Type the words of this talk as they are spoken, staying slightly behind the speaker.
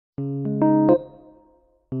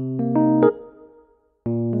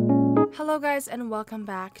Hello guys, and welcome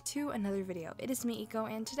back to another video. It is me, Eco,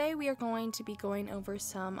 and today we are going to be going over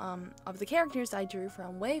some of the characters I drew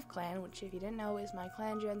from Waveclan, which, if you didn't know, is my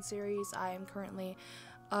Clangen series I am currently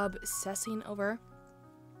obsessing over.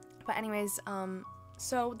 But anyways,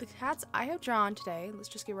 so the cats I have drawn today, let's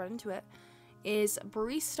just get right into it, is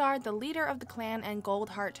Breezestar, the leader of the clan, and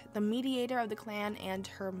Goldheart, the mediator of the clan, and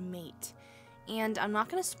her mate. And I'm not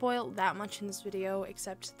going to spoil that much in this video,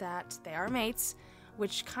 except that they are mates,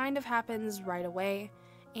 which kind of happens right away.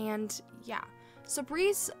 And yeah, so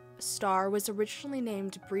Breezestar was originally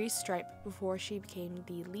named Breezestripe before she became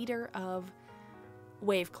the leader of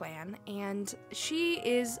Waveclan, and she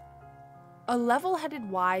is a level-headed,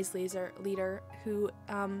 wise leader who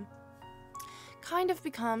kind of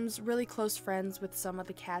becomes really close friends with some of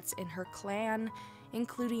the cats in her clan,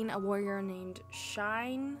 including a warrior named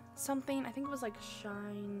Shine something. I think it was like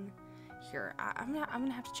Shine. Here, I'm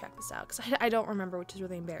gonna have to check this out because I don't remember, which is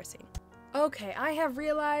really embarrassing. Okay, I have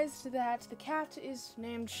realized that the cat is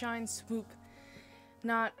named Shine Swoop,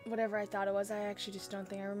 not whatever I thought it was. I actually just don't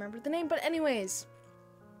think I remember the name. But anyways,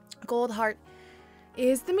 Goldheart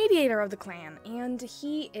is the mediator of the clan, and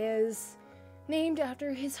he is named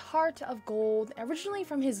after his heart of gold, originally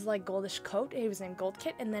from his like goldish coat. He was named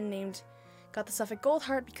Goldkit, and then got the suffix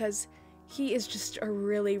Goldheart because he is just a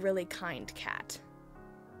really, really kind cat.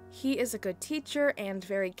 He is a good teacher and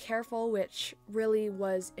very careful, which really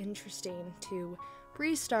was interesting to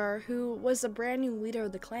Breezestar, who was a brand new leader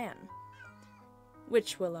of the clan,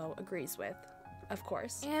 which Willow agrees with, of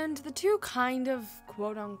course. And the two kind of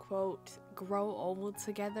quote-unquote grow old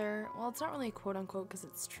together. Well, it's not really quote-unquote because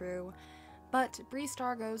it's true, but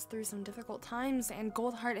Breezestar goes through some difficult times, and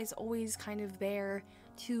Goldheart is always kind of there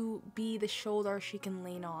to be the shoulder she can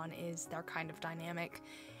lean on, is their kind of dynamic.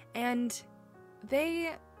 And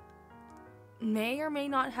they may or may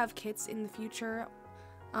not have kits in the future.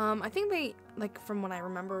 I think they, like, from what I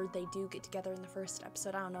remember, they do get together in the first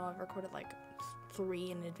episode. I don't know, I've recorded like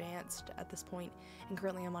 3 in advance at this point, and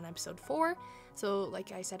currently I'm on episode 4. So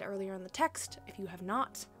like I said earlier in the text, if you have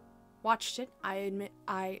not watched it, I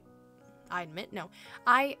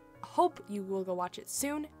hope you will go watch it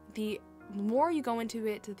soon. The more you go into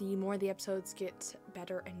it, the more the episodes get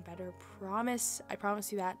better and better. I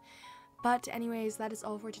promise you that. But anyways, that is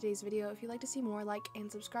all for today's video. If you'd like to see more, like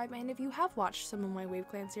and subscribe. And if you have watched some of my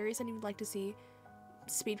Waveclan series and you'd like to see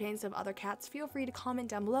speed paints of other cats, feel free to comment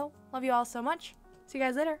down below. Love you all so much. See you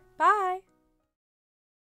guys later. Bye!